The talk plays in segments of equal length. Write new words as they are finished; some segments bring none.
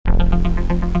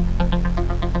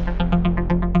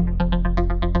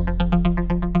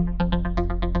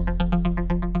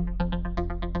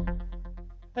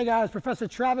Hey guys, Professor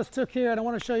Travis Tooke here, and I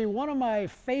want to show you one of my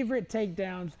favorite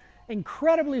takedowns.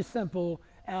 Incredibly simple,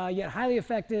 yet highly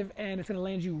effective, and it's going to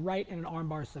land you right in an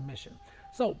armbar submission.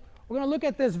 So we're going to look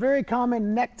at this very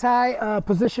common necktie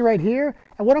position right here,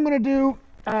 and what I'm going to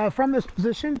do from this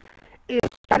position is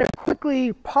try to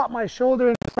quickly pop my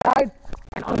shoulder inside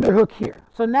and underhook here.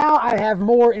 So now I have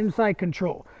more inside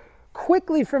control.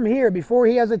 Quickly from here, before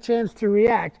he has a chance to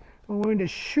react, I'm going to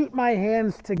shoot my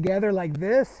hands together like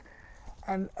this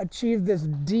and achieve this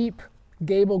deep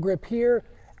gable grip here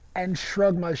and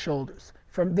shrug my shoulders.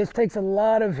 This takes a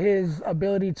lot of his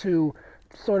ability to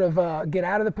sort of get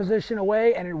out of the position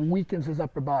away, and it weakens his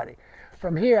upper body.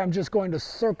 From here, I'm just going to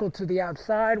circle to the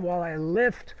outside while I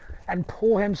lift and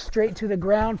pull him straight to the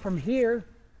ground. From here,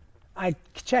 I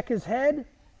check his head,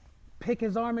 pick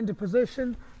his arm into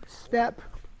position, step,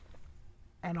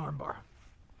 and armbar.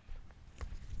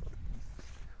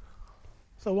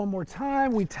 So one more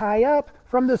time, we tie up.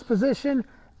 From this position,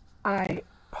 I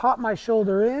pop my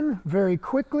shoulder in very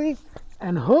quickly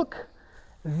and hook.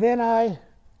 Then I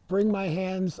bring my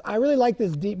hands. I really like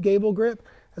this deep gable grip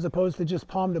as opposed to just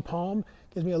palm to palm.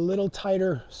 Gives me a little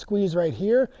tighter squeeze right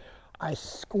here. I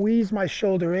squeeze my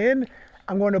shoulder in.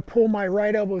 I'm going to pull my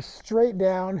right elbow straight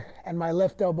down and my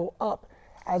left elbow up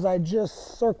as I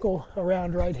just circle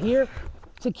around right here.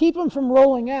 To keep him from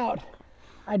rolling out,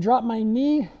 I drop my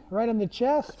knee right on the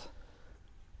chest,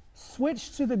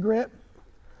 switch to the grip,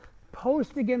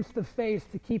 post against the face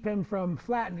to keep him from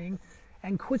flattening,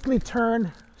 and quickly turn,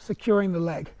 securing the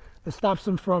leg. This stops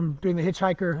him from doing the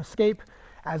hitchhiker escape.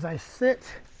 As I sit,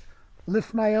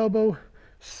 lift my elbow,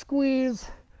 squeeze,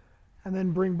 and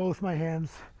then bring both my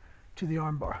hands to the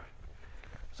armbar.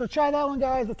 So try that one,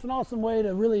 guys. It's an awesome way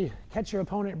to really catch your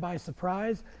opponent by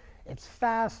surprise. It's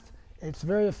fast, it's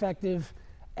very effective,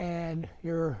 and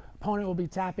your opponent will be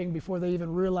tapping before they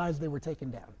even realize they were taken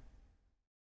down.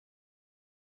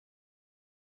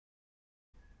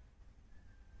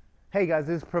 Hey guys,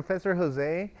 this is Professor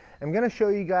Jose. I'm going to show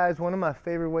you guys one of my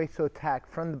favorite ways to attack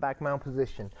from the back mount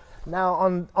position. Now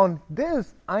on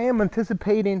this, I am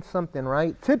anticipating something,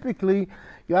 right? Typically,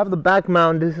 you have the back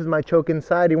mount, this is my choke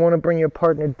inside. You want to bring your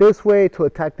partner this way to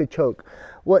attack the choke.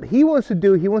 What he wants to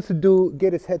do,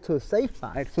 get his head to a safe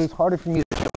side, so it's harder for me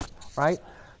to choke, right?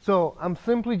 So I'm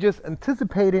simply just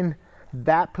anticipating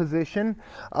that position.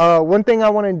 One thing I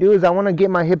want to do is I want to get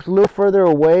my hips a little further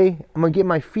away. I'm going to get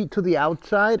my feet to the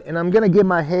outside, and I'm going to get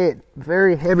my head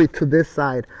very heavy to this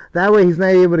side. That way he's not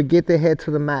able to get the head to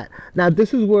the mat. Now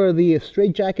this is where the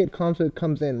straight jacket concept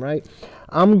comes in, right?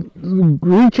 I'm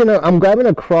grabbing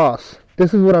across.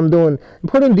 This is what I'm doing.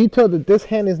 Important detail that this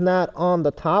hand is not on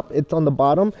the top, it's on the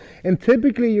bottom. And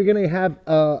typically you're going to have,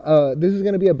 this is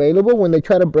going to be available when they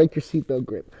try to break your seatbelt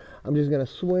grip. I'm just going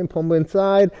to swing, pump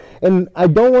inside. And I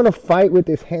don't want to fight with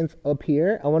his hands up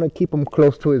here. I want to keep him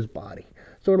close to his body.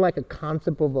 Sort of like a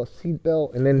concept of a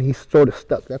seatbelt, and then he's sort of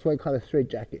stuck. That's why I call it straight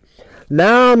jacket.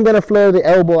 Now I'm going to flare the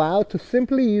elbow out to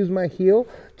simply use my heel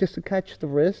just to catch the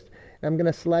wrist. I'm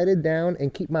going to slide it down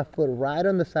and keep my foot right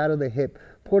on the side of the hip.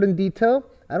 Important detail,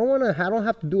 I don't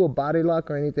have to do a body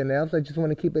lock or anything else. I just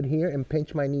want to keep it here and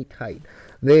pinch my knee tight.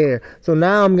 There. So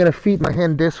now I'm going to feed my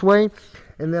hand this way,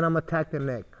 and then I'm going to attack the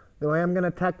neck. The way I'm going to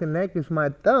attack the neck is my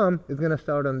thumb is going to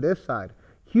start on this side.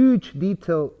 Huge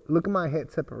detail. Look at my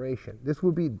head separation. This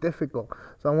will be difficult.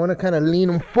 So I want to kind of lean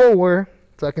them forward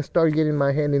so I can start getting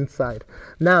my hand inside.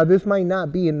 Now this might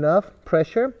not be enough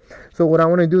pressure. So what I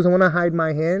want to do is I want to hide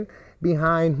my hand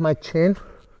behind my chin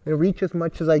and reach as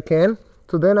much as I can.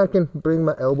 So then I can bring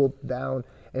my elbow down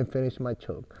and finish my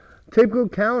choke. Typical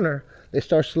counter, they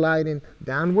start sliding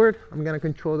downward. I'm going to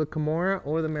control the Kimura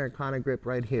or the Americana grip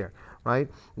right here, right?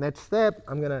 Next step,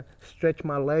 I'm going to stretch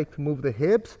my leg to move the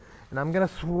hips, and I'm going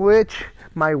to switch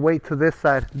my weight to this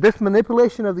side. This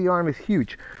manipulation of the arm is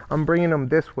huge. I'm bringing them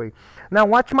this way. Now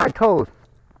watch my toes.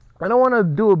 I don't want to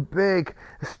do a big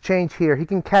exchange here. He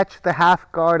can catch the half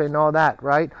guard and all that,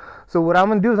 right? So what I'm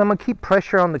going to do is I'm going to keep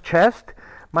pressure on the chest.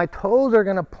 My toes are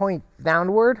going to point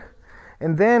downward.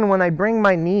 And then when I bring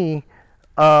my knee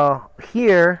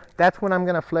here, that's when I'm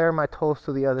going to flare my toes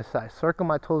to the other side. Circle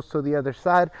my toes to the other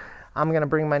side. I'm going to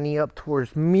bring my knee up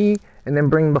towards me and then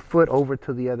bring the foot over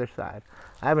to the other side.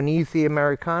 I have an easy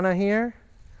Americana here.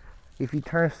 If he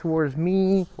turns towards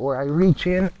me, or I reach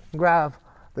in, grab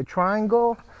the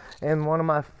triangle. And one of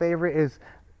my favorite is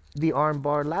the arm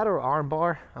bar, lateral arm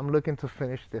bar. I'm looking to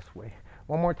finish this way.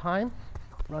 One more time.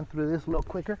 Run through this a little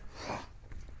quicker.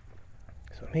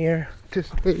 So here,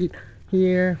 anticipate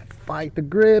here, fight the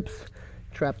grips,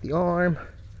 trap the arm,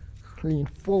 lean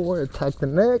forward, attack the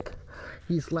neck.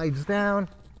 He slides down,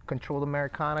 control the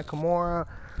Americana Kimura,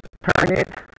 turn it,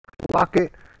 lock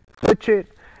it, switch it,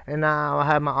 and now I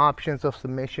have my options of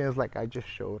submissions like I just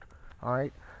showed. All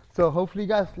right, so hopefully you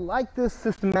guys like this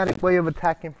systematic way of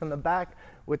attacking from the back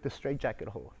with the straight jacket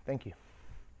hold. Thank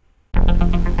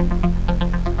you.